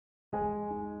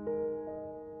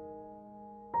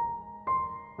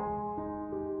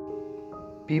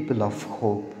People of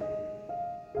hope,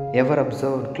 ever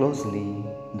observed closely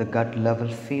the gut level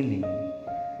feeling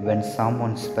when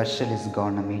someone special is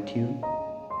gonna meet you?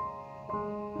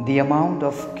 The amount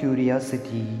of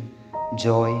curiosity,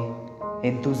 joy,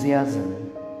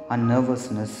 enthusiasm, and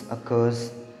nervousness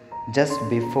occurs just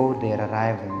before their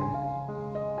arrival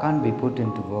can't be put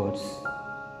into words.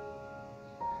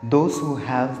 Those who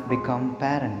have become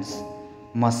parents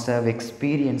must have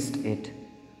experienced it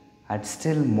at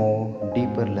still more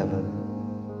deeper level.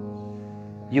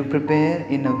 You prepare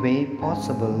in a way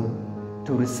possible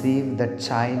to receive that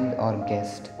child or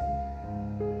guest.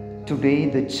 Today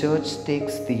the church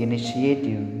takes the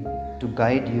initiative to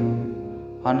guide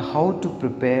you on how to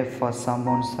prepare for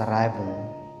someone's arrival.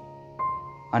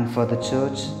 And for the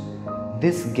church,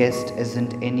 this guest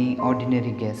isn't any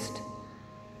ordinary guest.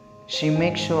 She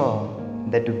makes sure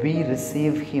that we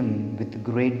receive him with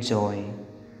great joy.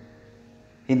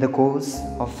 In the course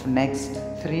of next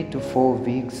 3 to 4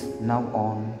 weeks now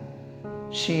on,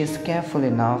 she is careful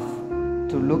enough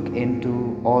to look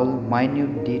into all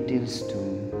minute details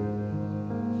too.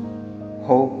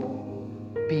 Hope,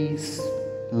 peace,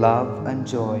 love and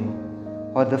joy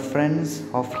are the friends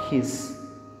of his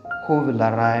who will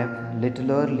arrive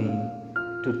little early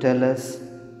to tell us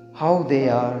how they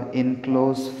are in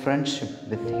close friendship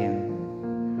with him.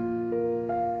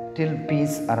 Till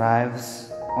peace arrives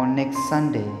on next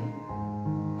Sunday,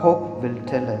 hope will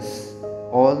tell us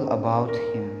all about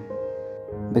him,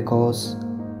 because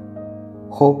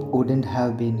hope wouldn't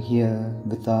have been here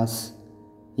with us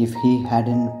if he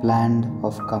hadn't planned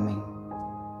of coming.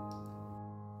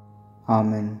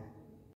 Amen.